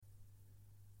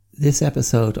This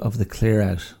episode of The Clear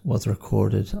Out was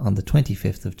recorded on the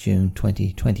 25th of June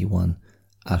 2021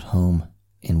 at home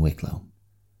in Wicklow.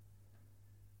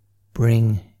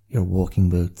 Bring your walking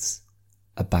boots,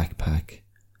 a backpack,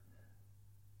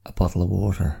 a bottle of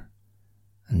water,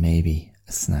 and maybe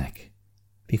a snack,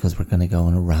 because we're going to go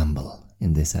on a ramble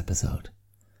in this episode.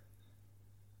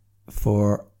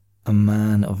 For a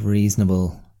man of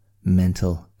reasonable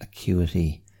mental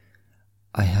acuity,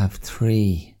 I have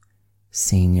 3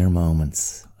 senior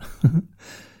moments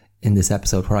in this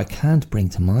episode where I can't bring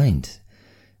to mind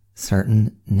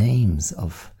certain names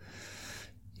of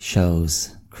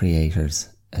shows, creators,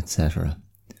 etc.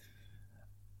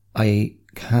 I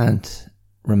can't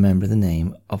remember the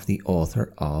name of the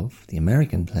author of the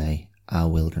American play Our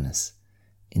Wilderness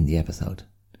in the episode.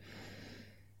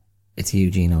 It's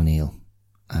Eugene O'Neill,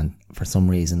 and for some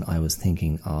reason I was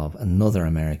thinking of another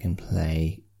American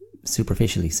play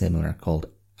superficially similar called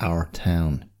Our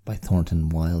Town by Thornton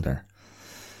Wilder.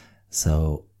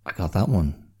 So I got that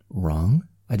one wrong.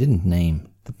 I didn't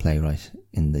name the playwright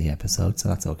in the episode, so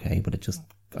that's okay, but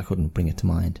I couldn't bring it to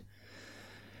mind.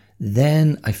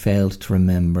 Then I failed to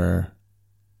remember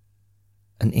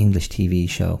an English TV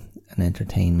show, an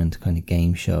entertainment kind of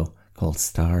game show called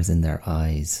Stars in Their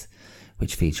Eyes,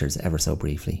 which features ever so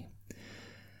briefly.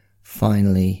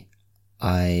 Finally,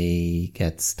 I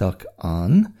get stuck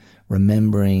on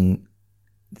remembering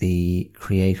the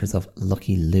creators of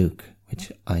Lucky Luke,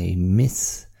 which I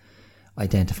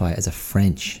misidentify as a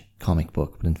French comic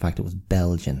book, but in fact it was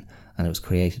Belgian, and it was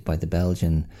created by the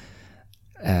Belgian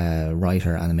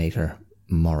writer-animator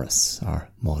Maurice,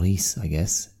 I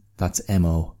guess. That's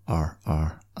Morris.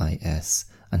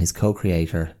 And his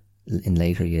co-creator in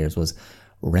later years was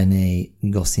René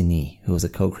Goscinny, who was a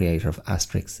co-creator of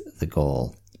Asterix the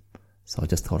Gaul. So I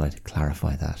just thought I'd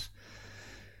clarify that.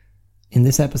 In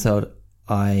this episode,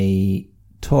 I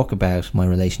talk about my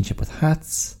relationship with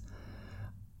hats,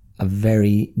 a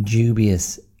very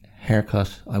dubious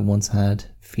haircut I once had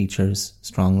features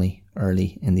strongly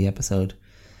early in the episode.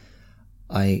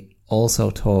 I also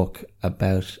talk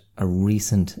about a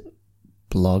recent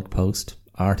blog post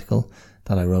article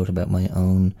that I wrote about my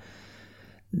own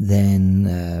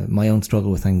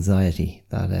struggle with anxiety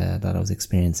that I was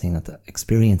experiencing at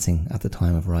the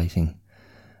time of writing.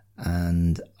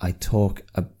 And I talk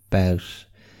about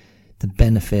the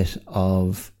benefit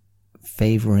of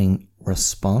favouring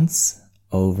response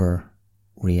over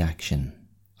reaction.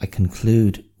 I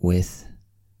conclude with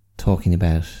talking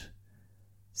about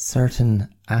certain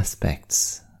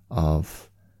aspects of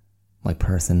my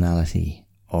personality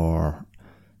or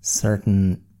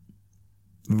certain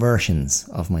versions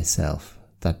of myself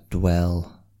that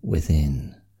dwell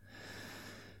within.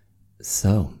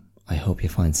 So, I hope you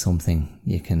find something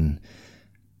you can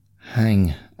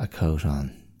hang a coat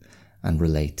on and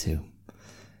relate to.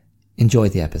 Enjoy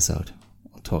the episode.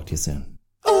 I'll talk to you soon.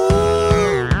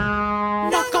 Ooh,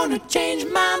 not gonna change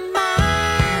my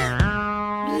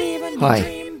mind.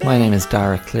 Hi, my name is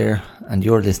Dara Clear, and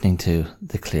you're listening to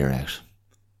The Clear Out.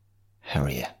 How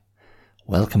are you?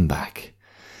 Welcome back.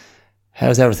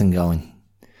 How's everything going?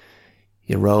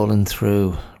 You're rolling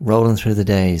through the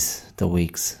days, the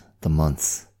weeks, the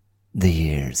months, the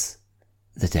years,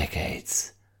 the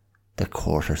decades, the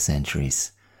quarter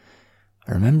centuries.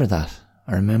 I remember that.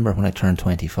 I remember when I turned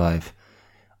 25,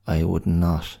 I would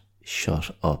not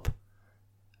shut up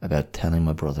about telling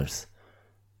my brothers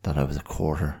that I was a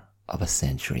quarter of a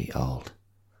century old.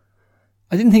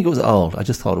 I didn't think it was old, I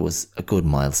just thought it was a good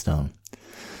milestone.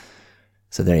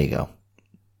 So there you go.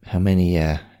 How many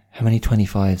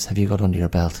 25s have you got under your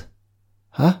belt?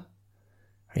 Huh?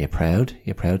 Are you proud?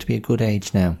 You're proud to be a good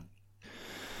age now.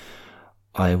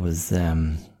 I was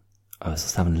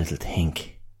just having a little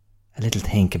think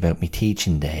about me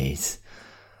teaching days.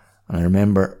 And I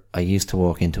remember I used to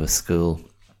walk into a school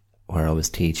where I was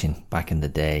teaching back in the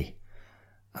day,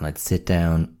 and I'd sit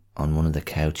down on one of the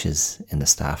couches in the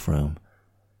staff room,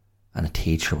 and a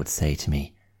teacher would say to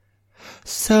me,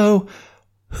 "So,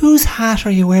 whose hat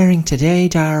are you wearing today,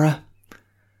 Dara?"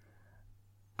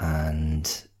 And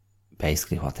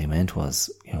basically what they meant was,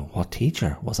 what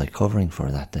teacher was I covering for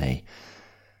that day?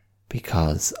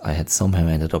 Because I had somehow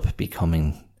ended up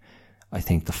becoming, I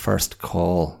think, the first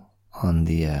call on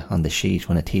the sheet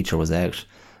when a teacher was out,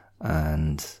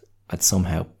 and I'd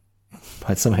somehow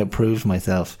proved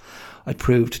myself. I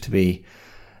proved to be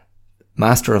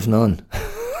master of none.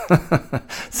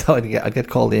 So I'd get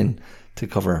called in to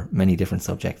cover many different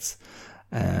subjects,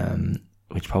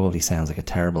 which probably sounds like a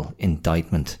terrible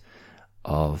indictment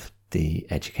of the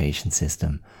education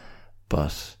system,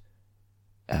 but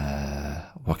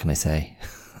what can I say?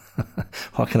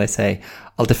 What can I say?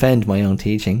 I'll defend my own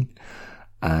teaching,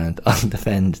 and I'll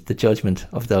defend the judgment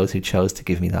of those who chose to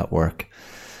give me that work.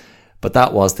 But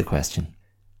that was the question.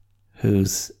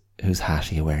 Whose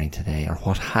hat are you wearing today? Or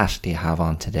what hat do you have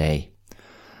on today?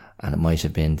 And it might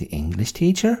have been the English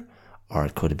teacher, or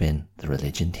it could have been the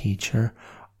religion teacher,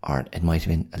 or it might have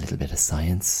been a little bit of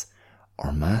science,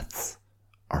 or maths,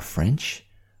 or French,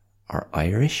 or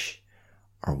Irish,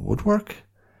 or woodwork.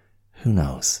 Who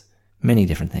knows? Many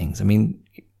different things. I mean,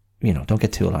 don't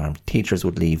get too alarmed. Teachers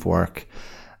would leave work,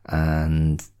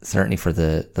 and certainly for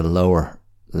the lower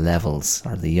levels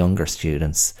or the younger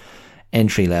students,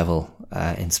 entry level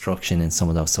instruction in some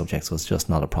of those subjects was just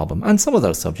not a problem. And some of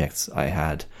those subjects I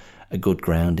had a good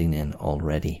grounding in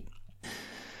already.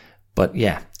 But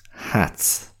yeah,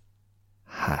 hats.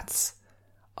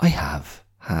 I have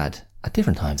had at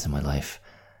different times in my life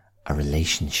a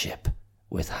relationship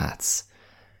with hats.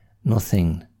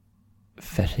 Nothing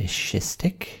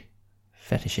fetishistic,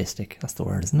 that's the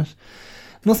word, isn't it?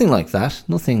 Nothing like that.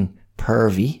 Nothing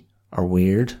pervy or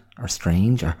weird or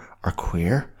strange or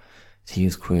queer, to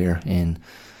use queer in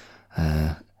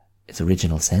its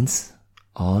original sense.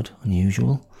 Odd,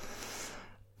 unusual.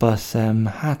 But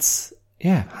hats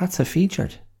have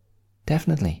featured.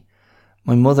 Definitely.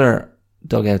 My mother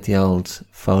dug out the old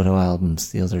photo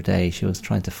albums the other day. She was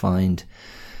trying to find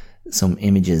some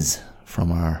images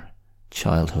from our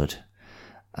childhood.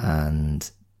 And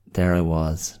there I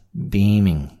was,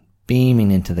 beaming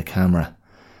into the camera,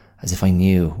 as if I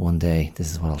knew one day,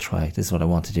 this is what I'll try, this is what I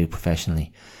want to do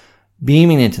professionally.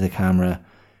 Beaming into the camera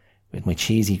with my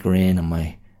cheesy grin and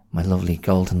my lovely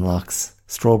golden locks,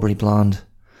 strawberry blonde,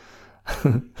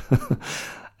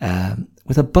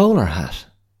 with a bowler hat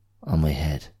on my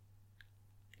head.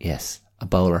 Yes, a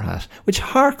bowler hat, which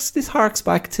harks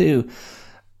back to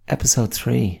episode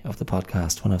 3 of the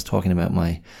podcast, when I was talking about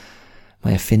my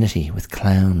affinity with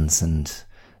clowns and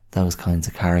those kinds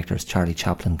of characters. Charlie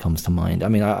Chaplin comes to mind. I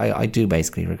mean, I do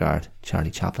basically regard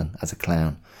Charlie Chaplin as a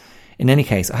clown. In any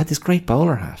case, I had this great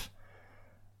bowler hat.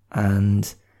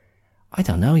 And I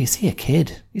don't know, you see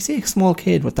a small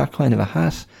kid with that kind of a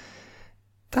hat.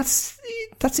 That's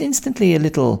instantly a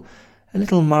little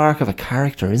mark of a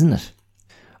character, isn't it?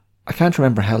 I can't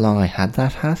remember how long I had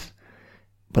that hat,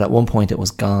 but at one point it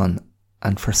was gone.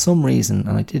 And for some reason,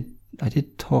 and I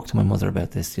did talk to my mother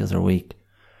about this the other week,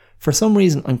 for some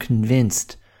reason I'm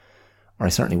convinced, or I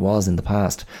certainly was in the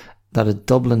past, that a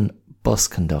Dublin bus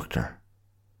conductor,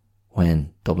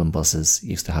 when Dublin buses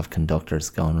used to have conductors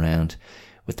going around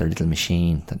with their little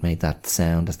machine that made that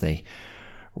sound as they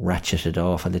ratcheted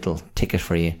off a little ticket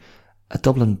for you, a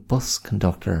Dublin bus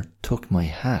conductor took my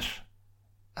hat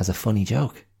as a funny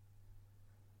joke.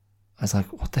 I was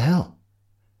like, what the hell?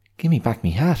 Give me back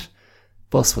me hat.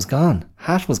 Bus was gone.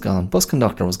 Hat was gone. Bus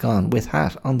conductor was gone with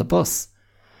hat on the bus.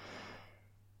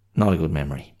 Not a good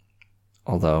memory.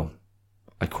 Although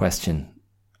I question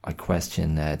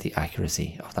the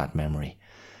accuracy of that memory.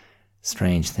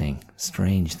 Strange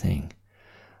thing.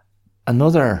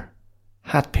 Another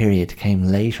hat period came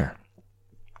later.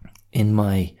 In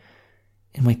my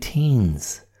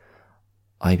teens,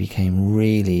 I became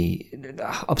really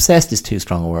obsessed is too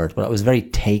strong a word, but I was very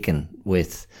taken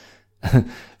with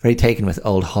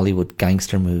old Hollywood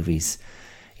gangster movies.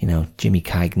 Jimmy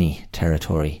Cagney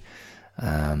territory,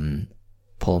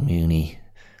 Paul Muni,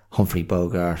 Humphrey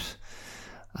Bogart,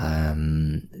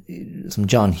 some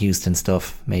John Huston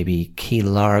stuff. Maybe Key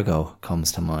Largo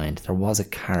comes to mind. There was a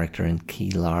character in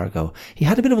Key Largo. He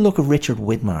had a bit of a look of Richard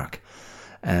Widmark,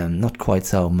 not quite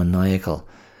so maniacal,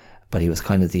 but he was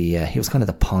kind of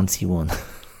the Ponzi one.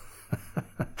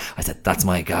 I said, that's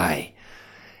my guy.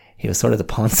 He was sort of the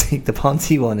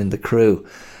Ponzi one in the crew,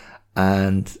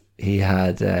 and he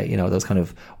had those kind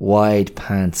of wide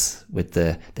pants with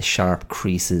the sharp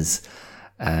creases,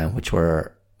 which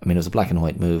were, I mean, it was a black and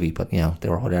white movie, but they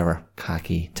were whatever,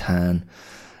 khaki, tan,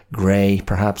 grey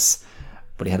perhaps.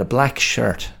 But he had a black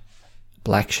shirt,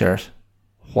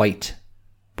 white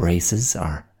braces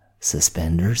or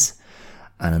suspenders,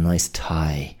 and a nice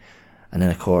tie. And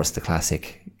then, of course, the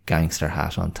classic gangster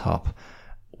hat on top,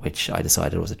 which I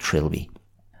decided was a trilby.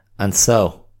 And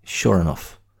so, sure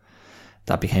enough,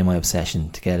 that became my obsession,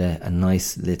 to get a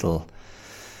nice little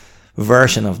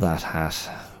version of that hat,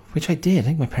 which I did. I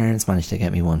think my parents managed to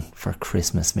get me one for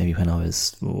Christmas, maybe when I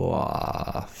was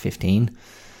 15.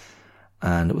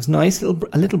 And it was nice, a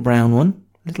little brown one,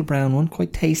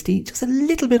 quite tasty, just a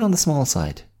little bit on the small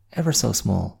side, ever so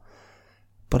small.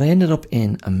 But I ended up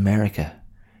in America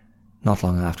not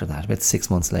long after that. About 6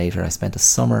 months later, I spent a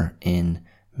summer in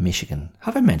Michigan.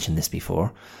 Have I mentioned this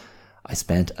before? I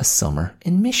spent a summer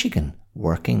in Michigan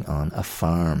working on a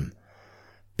farm,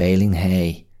 baling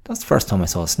hay. That was the first time I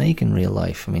saw a snake in real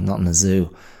life. I mean, not in a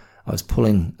zoo. I was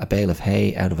pulling a bale of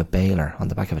hay out of a baler on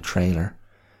the back of a trailer.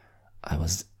 I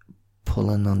was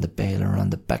pulling on the baler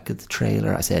on the back of the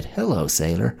trailer. I said, "Hello,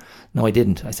 sailor." No, I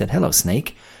didn't. I said, "Hello,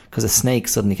 snake," because a snake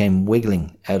suddenly came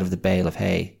wiggling out of the bale of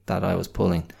hay that I was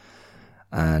pulling.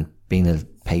 And being a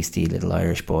pasty little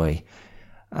Irish boy,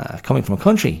 coming from a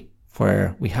country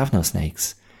where we have no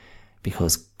snakes,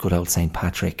 because good old St.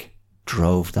 Patrick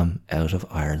drove them out of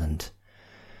Ireland.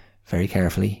 Very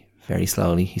carefully, very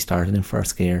slowly. He started in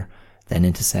first gear, then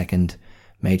into second,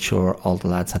 made sure all the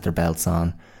lads had their belts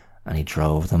on, and he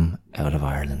drove them out of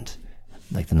Ireland,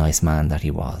 like the nice man that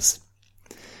he was.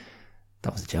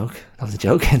 That was a joke. That was a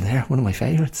joke in there, one of my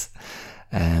favourites.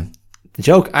 The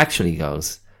joke actually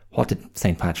goes, what did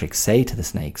St. Patrick say to the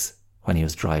snakes when he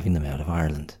was driving them out of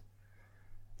Ireland?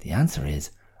 The answer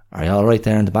is, "Are you all right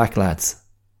there in the back, lads?"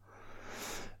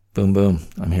 Boom, boom.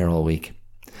 I'm here all week.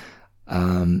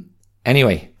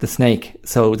 Anyway, the snake.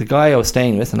 So the guy I was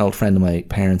staying with, an old friend of my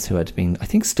parents who had been, I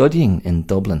think, studying in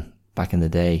Dublin back in the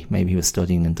day. Maybe he was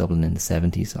studying in Dublin in the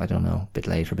 70s. I don't know. A bit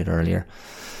later, a bit earlier.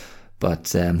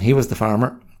 But he was the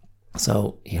farmer.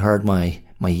 So he heard my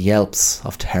yelps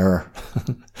of terror,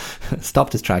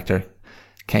 stopped his tractor,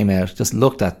 came out, just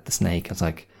looked at the snake. I was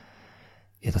like,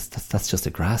 yeah, that's just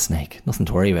a grass snake. Nothing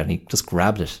to worry about. And he just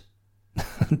grabbed it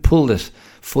and pulled it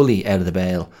fully out of the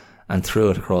bale and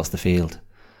threw it across the field.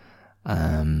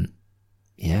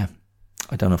 Yeah,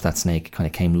 I don't know if that snake kind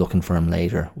of came looking for him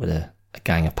later with a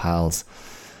gang of pals,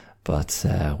 but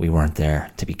we weren't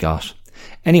there to be got.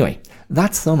 Anyway,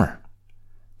 that summer,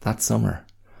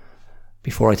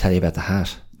 before I tell you about the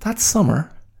hat, that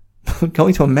summer,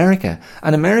 going to America,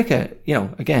 and America, you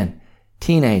know, again,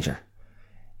 teenager.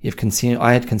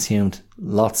 I had consumed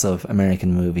lots of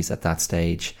American movies at that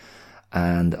stage,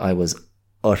 and I was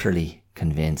utterly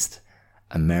convinced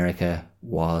America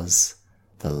was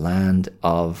the land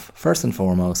of, first and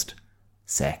foremost,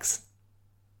 sex.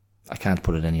 I can't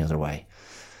put it any other way.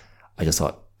 I just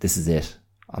thought, this is it.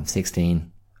 I'm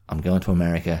 16. I'm going to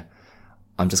America.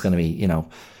 I'm just going to be, you know,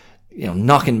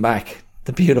 knocking back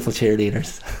the beautiful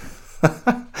cheerleaders,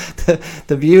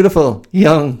 the beautiful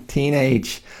young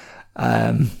teenage,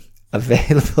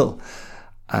 available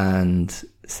and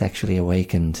sexually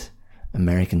awakened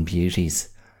American beauties.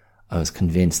 I was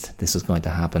convinced this was going to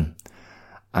happen.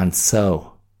 And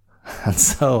so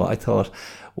I thought,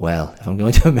 well, if I'm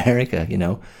going to America, you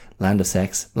know, land of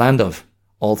sex, land of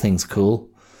all things cool,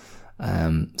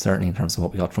 certainly in terms of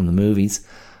what we got from the movies,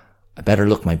 I better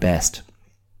look my best.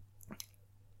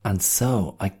 And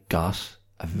so I got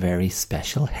a very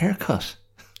special haircut.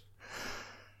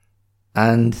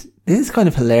 And this is kind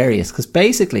of hilarious because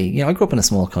basically, you know, I grew up in a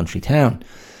small country town,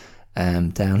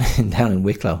 down in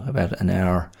Wicklow, about an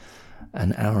hour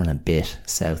and a bit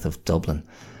south of Dublin.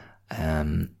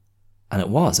 And it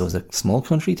was a small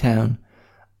country town,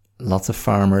 lots of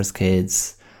farmers'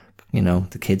 kids, you know,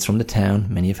 the kids from the town,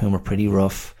 many of whom were pretty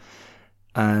rough.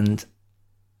 And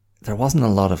there wasn't a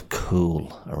lot of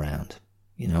cool around,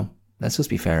 you know. Let's just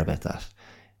be fair about that.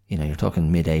 You know, you're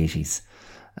talking mid-80s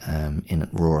in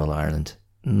rural Ireland.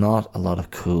 Not a lot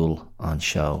of cool on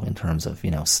show in terms of,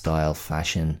 you know, style,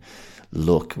 fashion,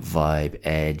 look, vibe,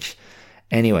 edge.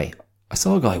 Anyway, I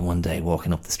saw a guy one day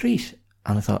walking up the street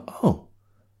and I thought, oh,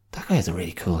 that guy has a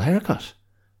really cool haircut.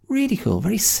 Really cool,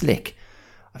 very slick.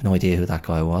 I've no idea who that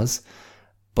guy was,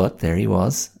 but there he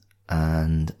was.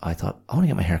 And I thought, I want to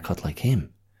get my hair cut like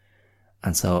him.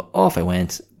 And so off I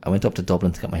went. I went up to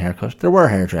Dublin to get my hair cut. There were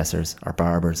hairdressers or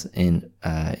barbers in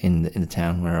the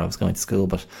town where I was going to school,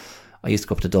 but I used to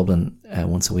go up to Dublin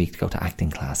once a week to go to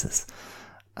acting classes.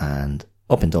 And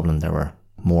up in Dublin there were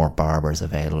more barbers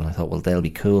available. And I thought, well, they'll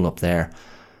be cool up there.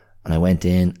 And I went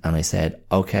in and I said,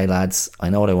 okay, lads, I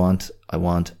know what I want. I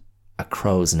want a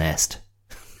crow's nest.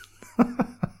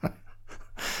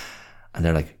 And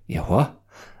they're like, yeah, what?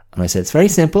 And I said, it's very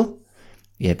simple.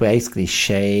 You basically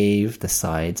shave the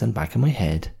sides and back of my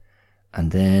head,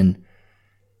 and then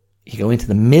you go into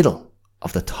the middle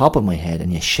of the top of my head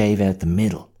and you shave out the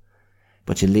middle,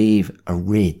 but you leave a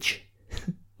ridge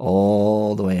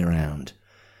all the way around.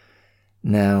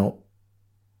 Now,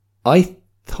 I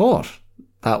thought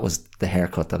that was the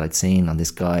haircut that I'd seen on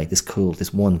this guy, this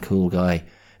one cool guy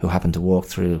who happened to walk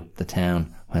through the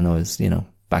town when I was, you know,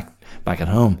 back at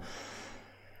home.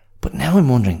 But now I'm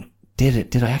wondering,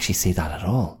 did I actually see that at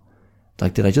all?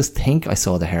 Like, did I just think I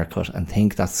saw the haircut and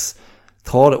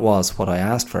thought it was what I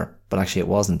asked for, but actually it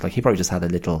wasn't? Like, he probably just had a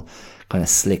little kind of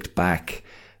slicked back,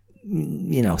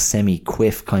 you know,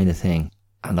 semi-quiff kind of thing.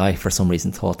 And I, for some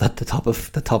reason, thought that the top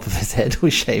of his head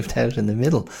was shaved out in the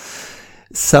middle.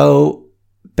 So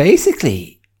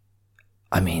basically,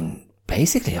 I mean,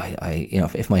 basically, I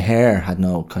if my hair had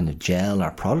no kind of gel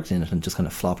or product in it and just kind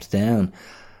of flopped down,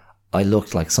 I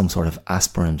looked like some sort of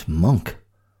aspirant monk.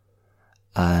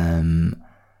 And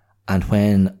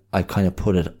when I kind of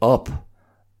put it up,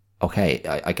 okay,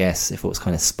 I guess if it was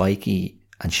kind of spiky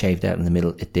and shaved out in the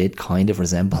middle, it did kind of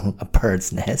resemble a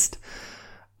bird's nest.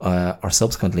 Or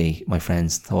subsequently, my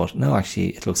friends thought, no, actually,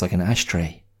 it looks like an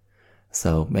ashtray.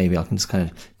 So maybe I can just kind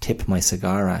of tip my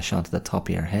cigar ash onto the top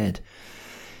of your head.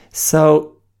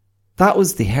 So that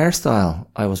was the hairstyle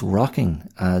I was rocking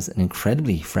as an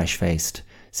incredibly fresh-faced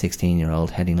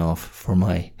 16-year-old heading off for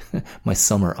my my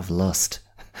summer of lust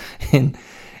in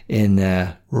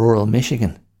rural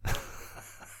Michigan.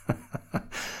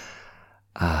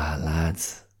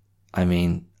 Lads, I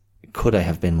mean, could I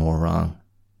have been more wrong?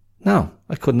 No,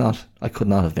 I could not. I could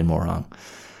not have been more wrong.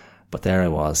 But there I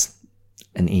was,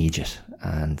 an idiot,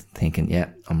 and thinking, yeah,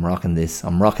 I'm rocking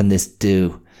this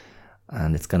do,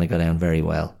 and it's going to go down very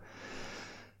well.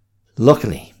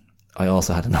 Luckily, I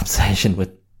also had an obsession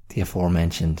with the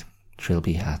aforementioned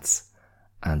trilby hats,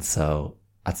 and so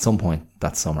at some point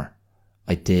that summer,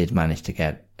 I did manage to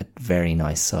get a very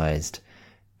nice sized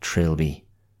trilby,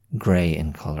 grey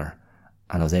in colour,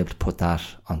 and I was able to put that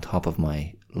on top of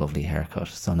my lovely haircut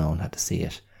so no one had to see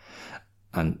it.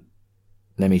 And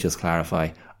let me just clarify,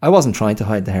 I wasn't trying to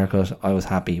hide the haircut. I was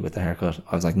happy with the haircut.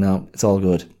 I was like, no, it's all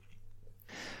good.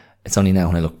 It's only now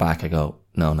when I look back I go,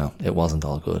 no, it wasn't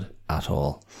all good at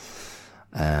all.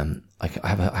 I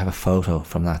have a photo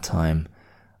from that time.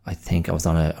 I think I was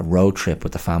on a road trip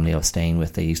with the family I was staying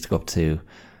with. They used to go up to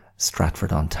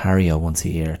Stratford, Ontario once a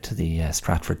year to the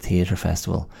Stratford Theatre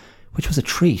Festival, which was a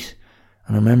treat.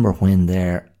 And I remember when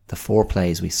the 4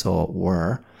 plays we saw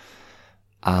were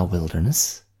A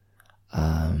Wilderness.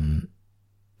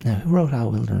 Now, who wrote A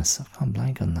Wilderness? I've gone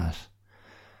blank on that.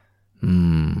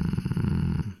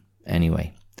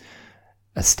 Anyway,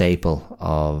 a staple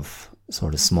of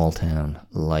sort of small town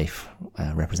life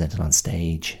represented on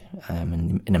stage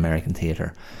in American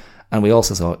theatre. And we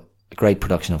also saw a great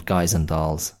production of Guys and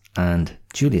Dolls and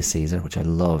Julius Caesar, which I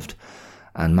loved,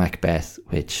 and Macbeth,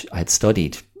 which I had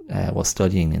was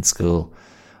studying in school,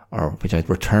 or which I'd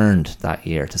returned that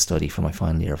year to study for my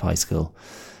final year of high school,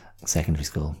 secondary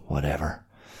school, whatever.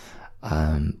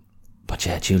 But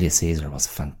yeah, Julius Caesar was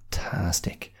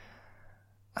fantastic.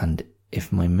 And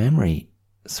if my memory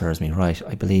serves me right,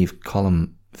 I believe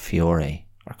Colm Feore,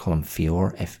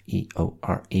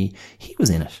 F-E-O-R-E, he was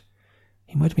in it.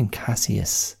 He might have been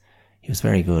Cassius. He was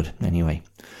very good anyway.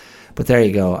 But there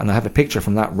you go. And I have a picture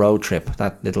from that road trip,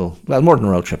 more than a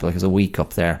road trip, like it was a week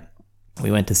up there.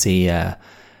 We went to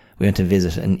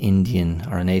visit an Indian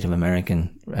or a Native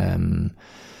American,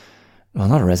 well,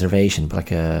 not a reservation, but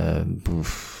like a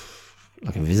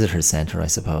visitor centre, I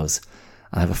suppose.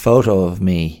 I have a photo of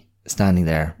me standing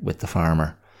there with the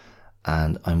farmer,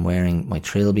 and I'm wearing my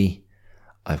trilby.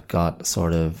 I've got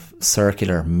sort of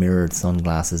circular mirrored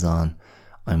sunglasses on.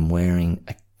 I'm wearing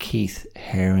a Keith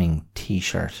Haring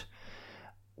t-shirt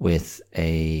with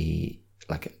a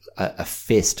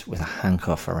fist with a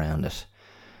handcuff around it,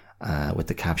 with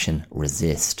the caption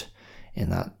 "Resist" in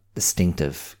that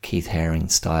distinctive Keith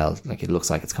Haring style. Like, it looks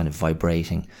like it's kind of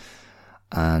vibrating.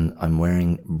 And I'm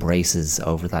wearing braces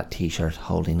over that t-shirt,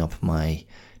 holding up my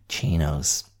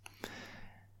chinos.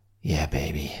 Yeah,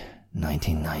 baby.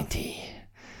 1990.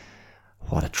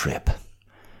 What a trip.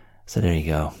 So there you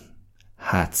go.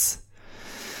 Hats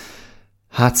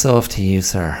off to you,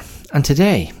 sir. And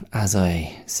today, as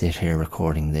I sit here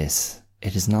recording this,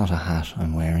 it is not a hat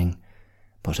I'm wearing,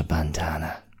 but a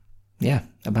bandana. Yeah,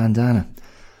 a bandana.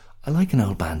 I like an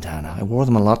old bandana. I wore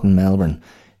them a lot in Melbourne,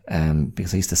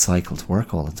 because I used to cycle to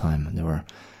work all the time, and they were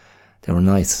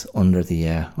nice under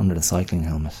the cycling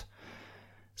helmet.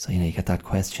 So, you get that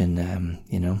question, when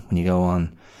you go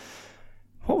on,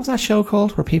 what was that show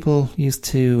called where people used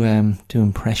to do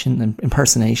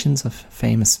impersonations of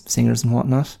famous singers and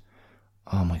whatnot?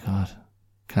 Oh my God,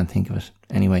 can't think of it.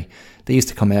 Anyway, they used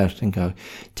to come out and go,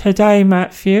 "Today,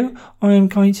 Matthew, I am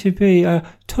going to be a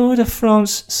Tour de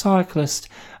France cyclist,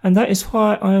 and that is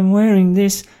why I am wearing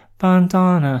this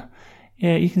bandana."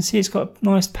 Yeah, you can see it's got a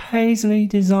nice paisley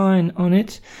design on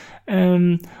it.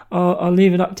 I'll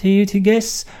leave it up to you to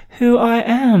guess who I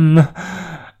am.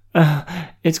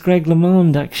 It's Greg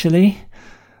LeMond, actually.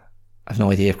 I've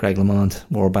no idea if Greg LeMond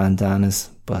wore bandanas,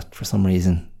 but for some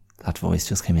reason that voice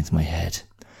just came into my head.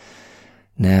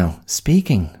 Now,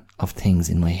 speaking of things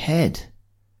in my head,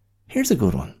 here's a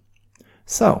good one.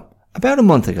 So, about a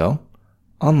month ago,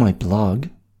 on my blog,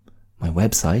 my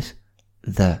website,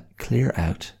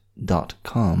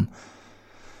 theclearout.com,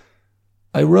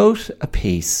 I wrote a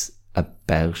piece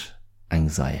about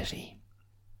anxiety.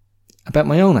 about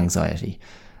my own anxiety.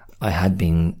 I had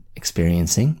been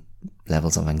experiencing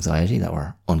levels of anxiety that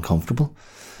were uncomfortable,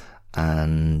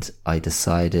 and I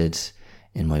decided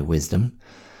in my wisdom,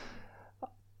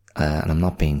 and I'm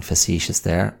not being facetious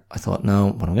there, I thought, no,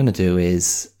 what I'm going to do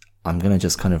is I'm going to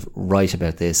just kind of write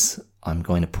about this. I'm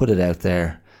going to put it out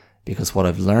there, because what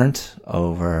I've learned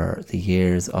over the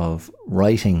years of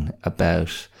writing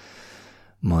about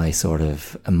my sort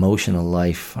of emotional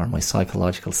life or my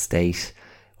psychological state,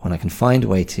 when I can find a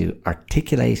way to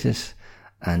articulate it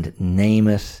and name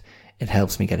it, it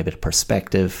helps me get a bit of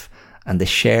perspective, and the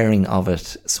sharing of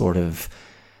it sort of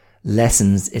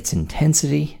lessens its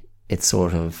intensity. It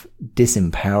sort of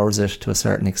disempowers it to a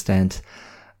certain extent.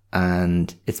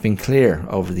 And it's been clear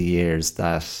over the years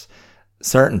that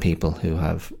certain people who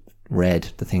have read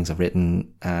the things I've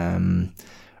written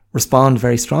respond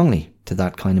very strongly to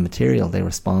that kind of material. They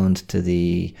respond to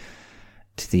the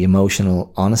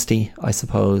emotional honesty, I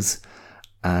suppose,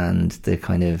 and the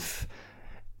kind of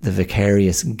the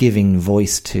vicarious giving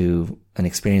voice to an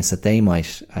experience that they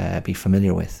might be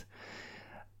familiar with.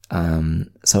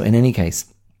 So in any case,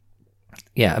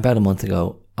 yeah, about a month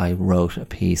ago, I wrote a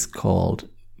piece called,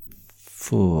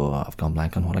 I've gone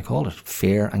blank on what I called it.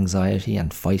 Fear, Anxiety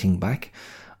and Fighting Back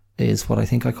is what I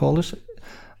think I called it.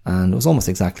 And it was almost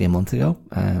exactly a month ago,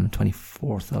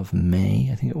 24th of May,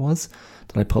 I think it was,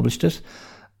 that I published it.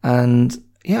 And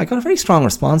yeah, I got a very strong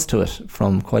response to it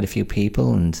from quite a few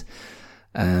people. And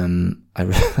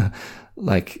I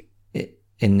like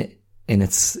in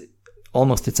its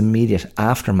almost its immediate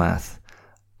aftermath,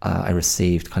 I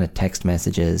received kind of text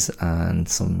messages and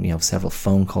some, several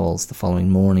phone calls the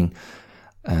following morning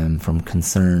from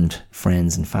concerned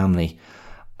friends and family.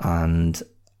 And,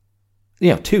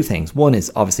 two things. One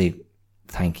is obviously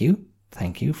thank you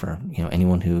for,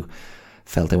 anyone who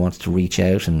felt they wanted to reach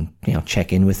out and,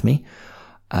 check in with me.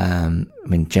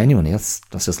 Genuinely, that's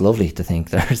just lovely to think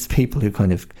there's people who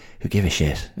give a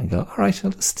shit and go, all right,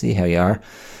 I'll just see how you are.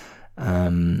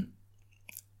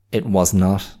 It was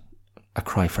not a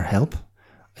cry for help.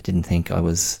 I didn't think I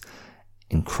was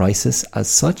in crisis as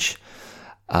such.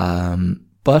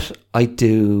 But I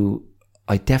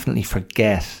definitely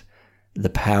forget the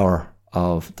power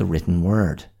of the written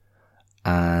word.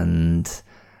 And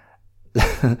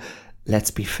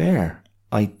let's be fair,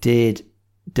 I did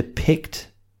depict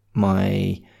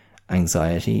my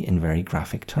anxiety in very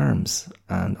graphic terms.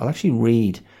 And I'll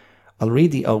read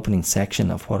the opening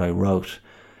section of what I wrote,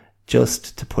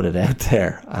 just to put it out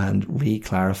there and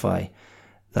re-clarify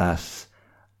that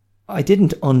I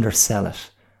didn't undersell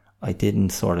it. I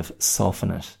didn't sort of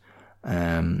soften it.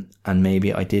 And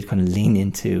maybe I did kind of lean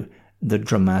into the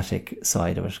dramatic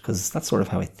side of it, because that's sort of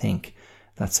how I think.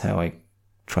 That's how I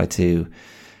try to,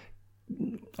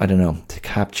 to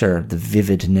capture the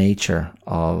vivid nature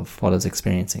of what I was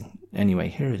experiencing. Anyway,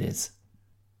 here it is.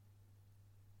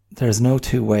 There's no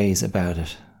two ways about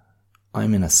it.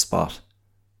 I'm in a spot,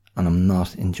 and I'm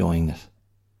not enjoying it.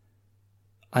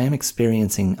 I am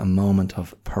experiencing a moment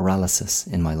of paralysis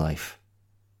in my life.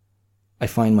 I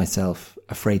find myself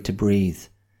afraid to breathe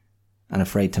and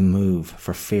afraid to move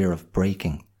for fear of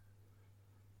breaking.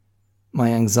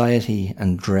 My anxiety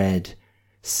and dread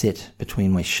sit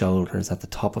between my shoulders at the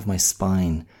top of my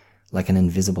spine like an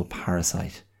invisible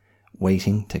parasite,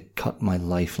 waiting to cut my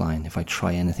lifeline if I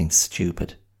try anything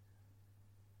stupid.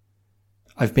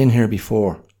 I've been here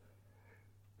before.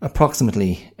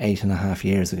 Approximately 8.5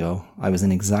 years ago, I was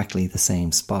in exactly the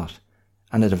same spot,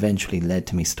 and it eventually led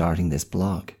to me starting this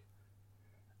blog.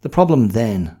 The problem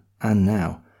then and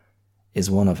now is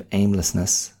one of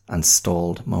aimlessness and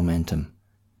stalled momentum.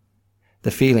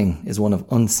 The feeling is one of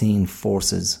unseen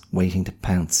forces waiting to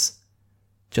pounce,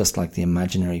 just like the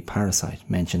imaginary parasite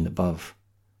mentioned above.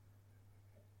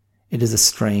 It is a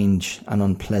strange and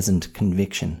unpleasant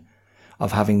conviction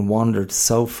of having wandered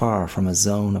so far from a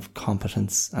zone of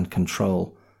competence and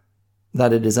control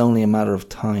that it is only a matter of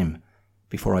time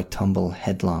before I tumble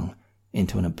headlong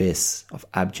into an abyss of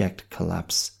abject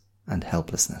collapse and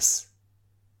helplessness.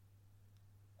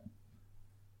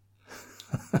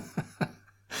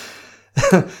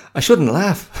 I shouldn't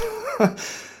laugh,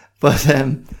 but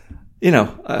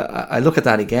I look at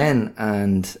that again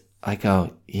and I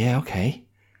go, yeah, okay,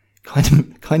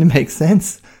 kind of makes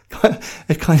sense.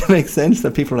 It kind of makes sense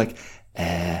that people are like,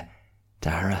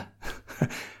 Dara,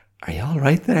 are you all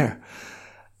right there?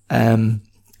 And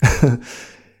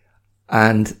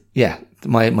yeah,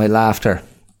 my laughter.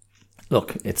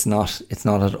 Look, it's not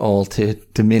at all to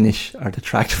diminish or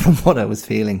detract from what I was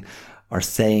feeling or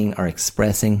saying or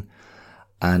expressing.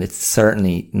 And it's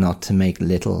certainly not to make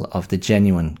little of the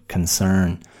genuine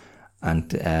concern and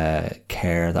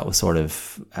care that was sort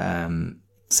of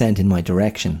sent in my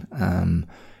direction,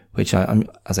 which I'm,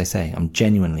 as I say, I'm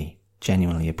genuinely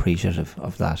appreciative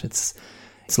of that. It's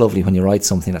lovely when you write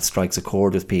something that strikes a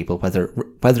chord with people, whether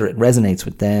it resonates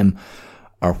with them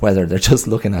or whether they're just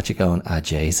looking at you going,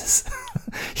 Jesus,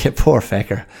 you poor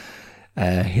fecker.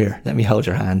 Here, let me hold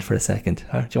your hand for a second.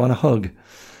 Do you want a hug?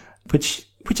 Which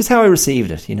is how I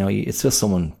received it. It's just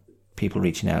people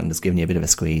reaching out and just giving you a bit of a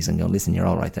squeeze and going, listen, you're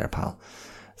all right there, pal.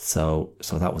 So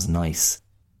that was nice.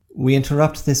 We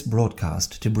interrupt this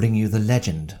broadcast to bring you the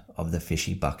legend of the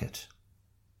fishy bucket.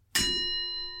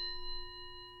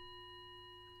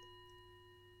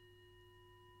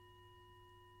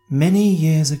 Many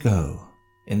years ago,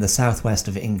 in the southwest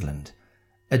of England,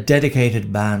 a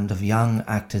dedicated band of young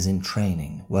actors in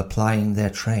training were plying their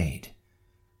trade.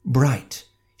 Bright,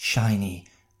 shiny,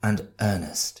 and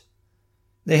earnest.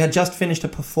 They had just finished a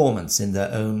performance in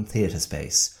their own theatre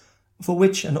space, for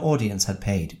which an audience had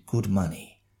paid good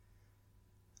money.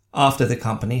 After the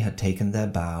company had taken their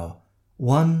bow,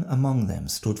 one among them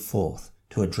stood forth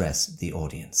to address the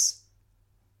audience.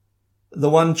 The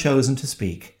one chosen to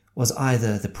speak was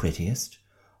either the prettiest,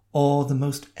 or the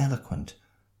most eloquent,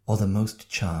 or the most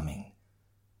charming,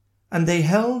 and they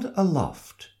held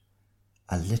aloft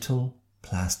a little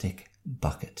plastic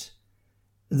bucket,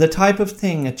 the type of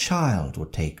thing a child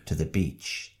would take to the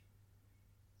beach.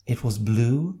 It was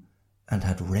blue and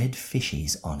had red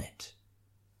fishies on it.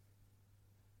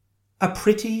 A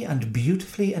pretty and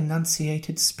beautifully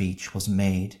enunciated speech was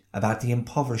made about the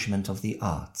impoverishment of the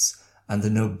arts and the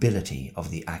nobility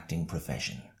of the acting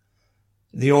profession.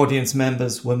 The audience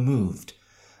members were moved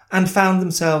and found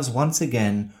themselves once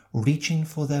again reaching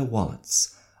for their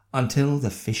wallets until the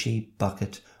fishy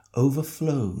bucket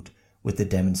overflowed with the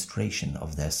demonstration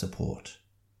of their support.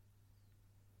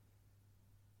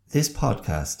 This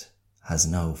podcast has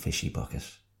no fishy bucket.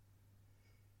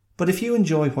 But if you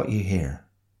enjoy what you hear,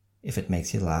 if it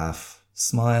makes you laugh,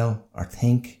 smile, or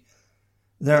think,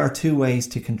 there are two ways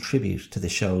to contribute to the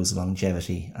show's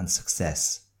longevity and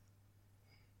success.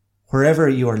 Wherever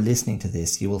you are listening to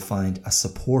this, you will find a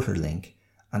supporter link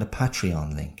and a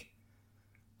Patreon link,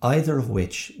 either of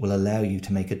which will allow you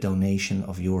to make a donation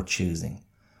of your choosing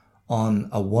on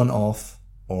a one-off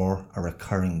or a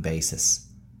recurring basis.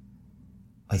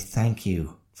 I thank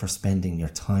you for spending your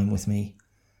time with me,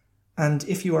 and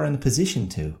if you are in a position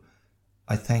to,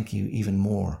 I thank you even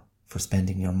more for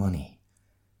spending your money.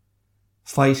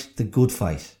 Fight the good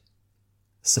fight.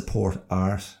 Support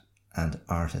art and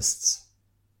artists.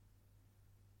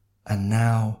 And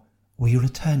now we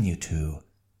return you to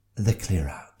The Clear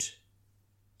Out.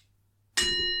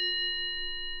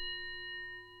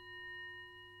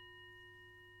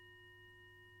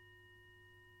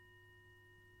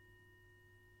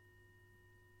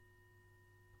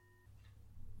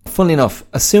 Funnily enough,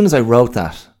 as soon as I wrote the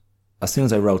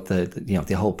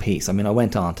whole piece, I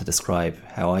went on to describe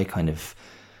how I kind of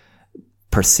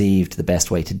perceived the best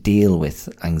way to deal with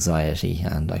anxiety,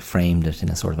 and I framed it in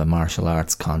a sort of a martial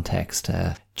arts context,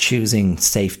 choosing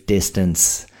safe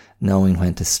distance, knowing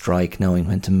when to strike, knowing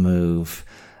when to move,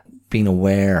 being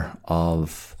aware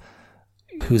of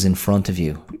who's in front of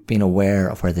you, being aware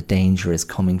of where the danger is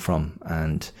coming from,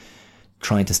 and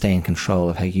trying to stay in control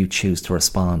of how you choose to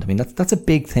respond. That's a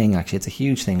big thing, actually. It's a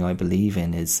huge thing I believe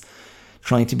in, is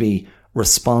trying to be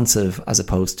responsive as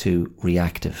opposed to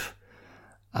reactive.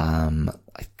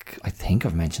 I think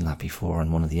I've mentioned that before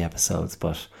in one of the episodes,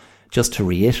 but just to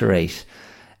reiterate,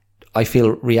 I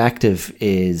feel being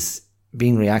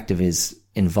reactive is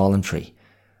involuntary.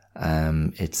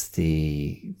 It's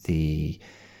the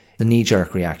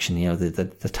knee-jerk reaction,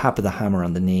 the tap of the hammer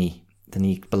on the knee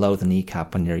below the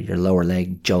kneecap when your lower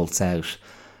leg jolts out.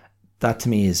 That to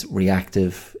me is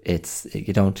reactive.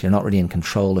 You're not really in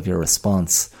control of your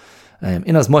response.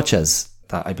 In as much as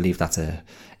that, I believe that's an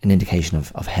indication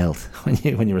of health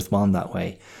when you respond that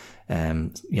way.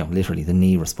 Literally the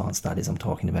knee response, that is, I'm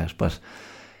talking about. But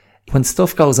when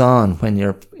stuff goes on, when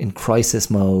you're in crisis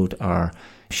mode or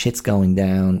shit's going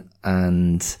down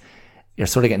and you're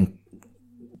sort of getting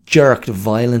jerked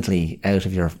violently out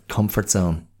of your comfort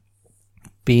zone,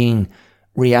 being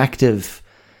reactive,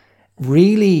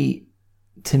 really,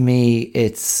 to me,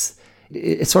 it's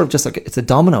sort of just like, it's a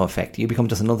domino effect. You become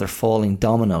just another falling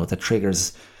domino that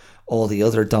triggers all the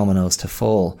other dominoes to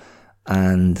fall.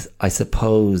 And I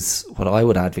suppose what I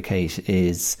would advocate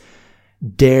is,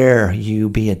 dare you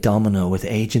be a domino with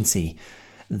agency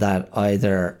that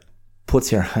either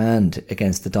puts your hand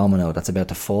against the domino that's about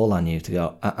to fall on you to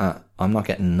go, I'm not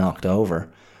getting knocked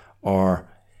over, or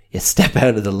you step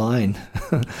out of the line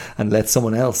and let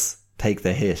someone else take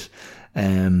the hit.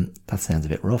 That sounds a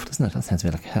bit rough, doesn't it? That sounds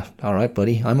a bit like, all right,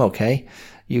 buddy, I'm okay.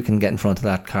 You can get in front of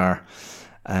that car.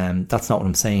 That's not what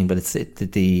I'm saying, but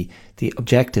the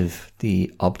objective.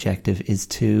 The objective is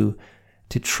to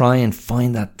try and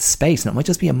find that space, and it might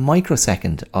just be a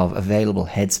microsecond of available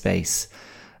headspace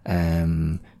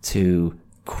to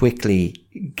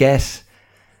quickly get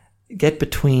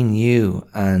between you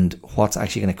and what's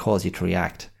actually going to cause you to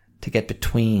react. To get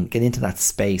into that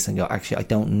space and go, actually, I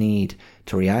don't need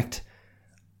to react.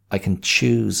 I can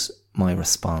choose my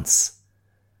response.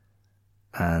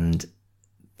 And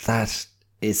that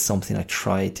is something I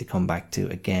try to come back to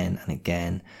again and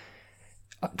again.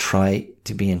 Try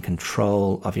to be in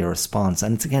control of your response.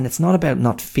 And it's not about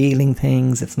not feeling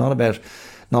things. It's not about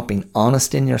not being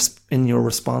honest in your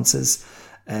responses.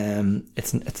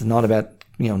 It's not about,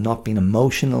 not being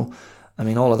emotional. I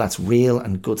mean, all of that's real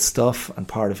and good stuff and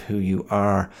part of who you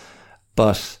are.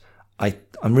 But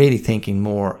I'm really thinking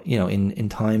more, in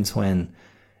times when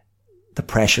the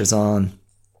pressure's on,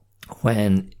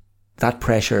 when that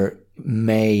pressure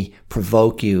may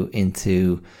provoke you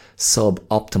into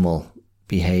suboptimal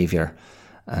behavior.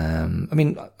 I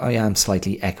am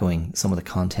slightly echoing some of the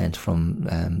content from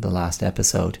the last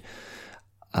episode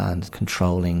and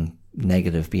controlling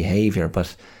negative behavior,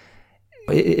 but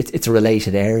it's a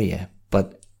related area.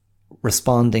 But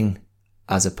responding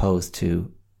as opposed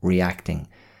to reacting.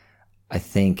 I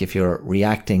think if you're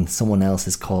reacting, someone else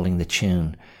is calling the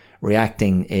tune.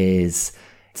 Reacting it's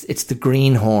the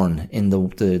greenhorn in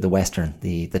the Western,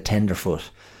 the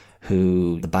tenderfoot,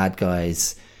 who the bad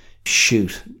guys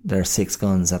shoot their 6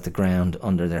 guns at the ground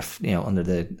under under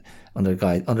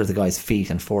the guy's feet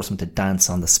and force him to dance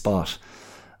on the spot.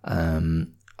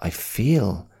 I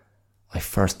feel I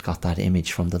first got that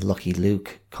image from the Lucky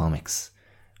Luke comics.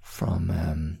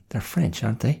 They're French,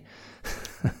 aren't they?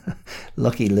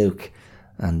 Lucky Luke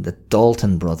and the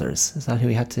Dalton brothers. Is that who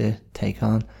he had to take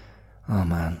on? Oh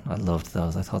man, I loved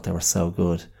those. I thought they were so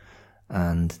good.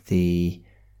 And the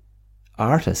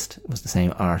artist was the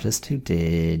same artist who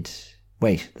did...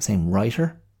 Wait, the same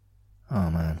writer? Oh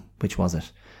man, which was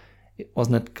it?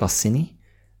 Wasn't it Goscinny?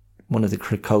 One of the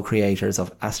co-creators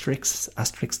of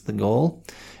Asterix the Gaul?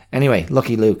 Anyway,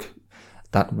 Lucky Luke,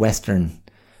 that Western,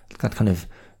 that kind of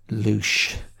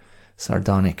louche,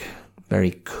 sardonic,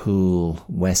 very cool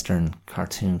Western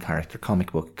cartoon character,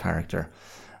 comic book character.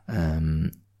 I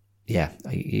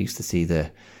used to see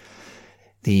the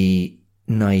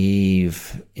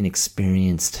naive,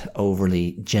 inexperienced,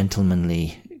 overly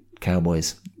gentlemanly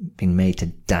cowboys being made to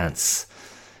dance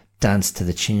to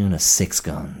the tune of 6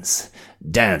 guns.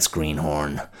 Dance,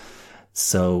 greenhorn.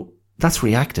 So that's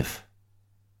reactive.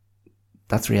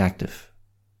 That's reactive,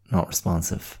 not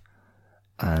responsive.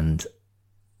 And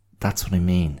that's what I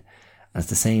mean. And it's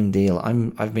the same deal.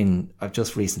 I've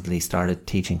just recently started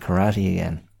teaching karate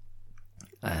again.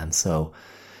 And so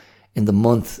in the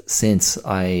month since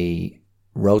I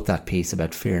wrote that piece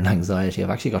about fear and anxiety, I've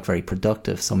actually got very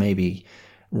productive. So maybe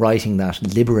writing that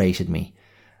liberated me.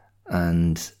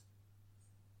 And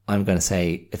I'm going to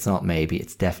say it's not maybe,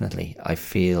 it's definitely. I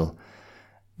feel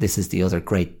this is the other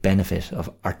great benefit of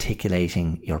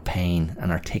articulating your pain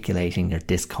and articulating your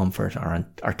discomfort, or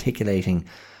articulating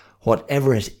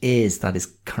whatever it is that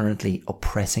is currently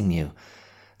oppressing you.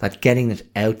 That getting it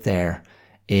out there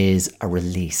is a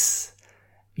release.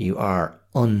 You are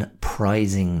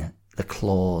unprising the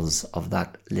claws of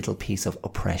that little piece of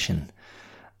oppression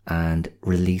and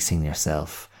releasing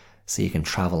yourself so you can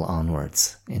travel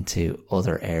onwards into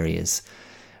other areas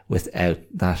without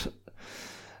that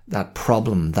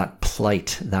problem, that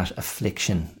plight, that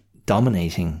affliction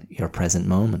dominating your present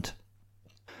moment.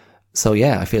 So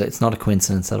yeah, I feel it's not a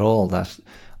coincidence at all that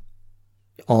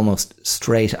almost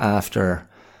straight after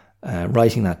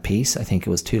writing that piece, I think it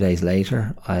was 2 days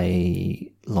later,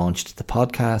 I launched the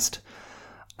podcast,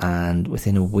 and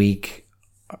within a week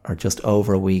or just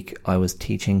over a week, I was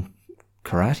teaching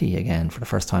karate again for the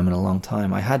first time in a long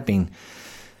time. I had been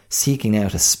seeking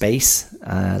out a space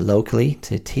locally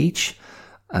to teach,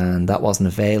 and that wasn't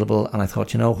available. And I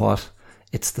thought, you know what?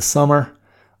 It's the summer.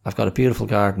 I've got a beautiful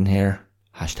garden here.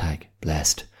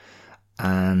 #blessed.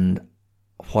 And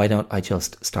why don't I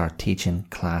just start teaching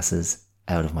classes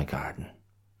out of my garden?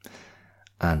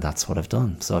 And that's what I've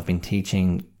done. So I've been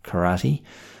teaching karate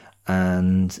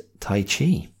and Tai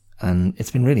Chi. And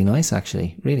it's been really nice,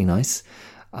 actually. Really nice.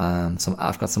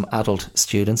 I've got some adult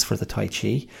students for the Tai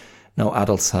Chi. No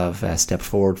adults have stepped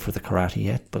forward for the karate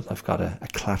yet, but I've got a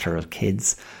clatter of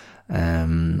kids,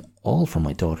 all from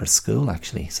my daughter's school,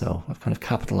 actually. So I've kind of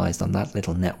capitalized on that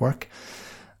little network,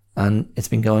 and it's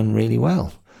been going really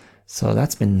well. So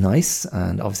that's been nice,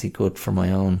 and obviously good for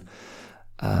my own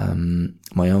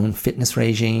fitness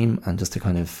regime, and just to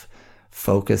kind of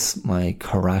focus my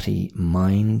karate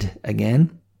mind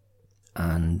again.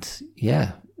 And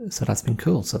yeah, so that's been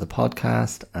cool. So the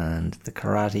podcast and the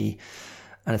karate,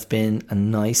 and it's been a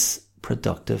nice,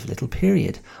 productive little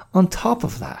period. On top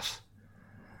of that,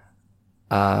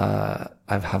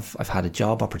 I've had a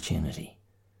job opportunity.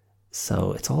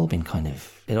 So it's all been kind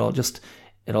of, it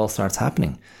all starts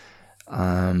happening.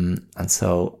 And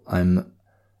so I'm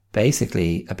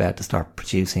basically about to start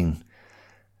producing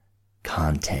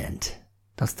content.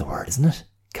 That's the word, isn't it?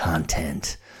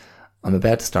 Content. I'm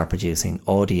about to start producing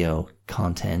audio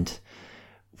content,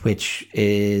 which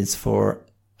is for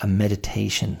a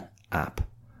meditation app.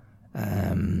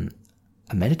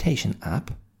 A meditation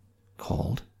app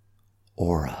called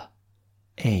Aura.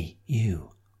 A-U-R-A.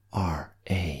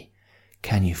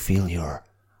 Can you feel your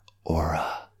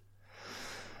aura?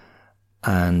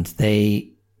 And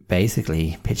they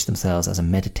basically pitch themselves as a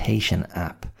meditation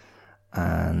app,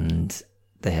 and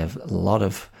they have a lot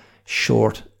of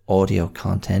short audio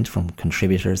content from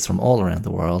contributors from all around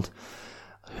the world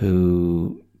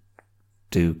who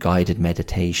do guided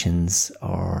meditations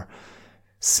or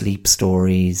sleep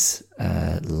stories,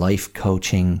 life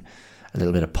coaching, a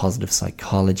little bit of positive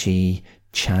psychology,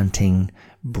 chanting,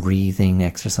 breathing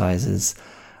exercises.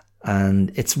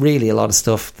 And it's really a lot of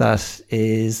stuff that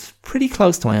is pretty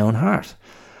close to my own heart.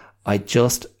 I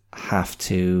just have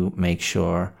to make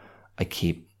sure I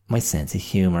keep my sense of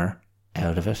humour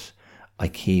out of it. I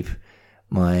keep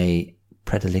my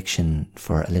predilection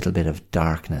for a little bit of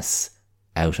darkness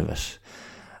out of it.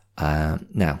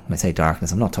 Now, when I say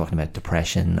darkness, I'm not talking about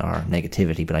depression or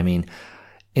negativity, but I mean,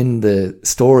 in the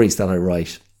stories that I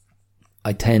write,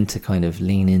 I tend to kind of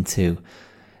lean into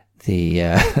the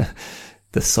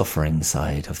the suffering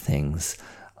side of things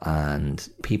and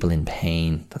people in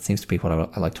pain. That seems to be what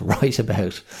I like to write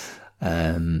about.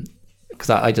 Because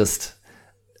I just,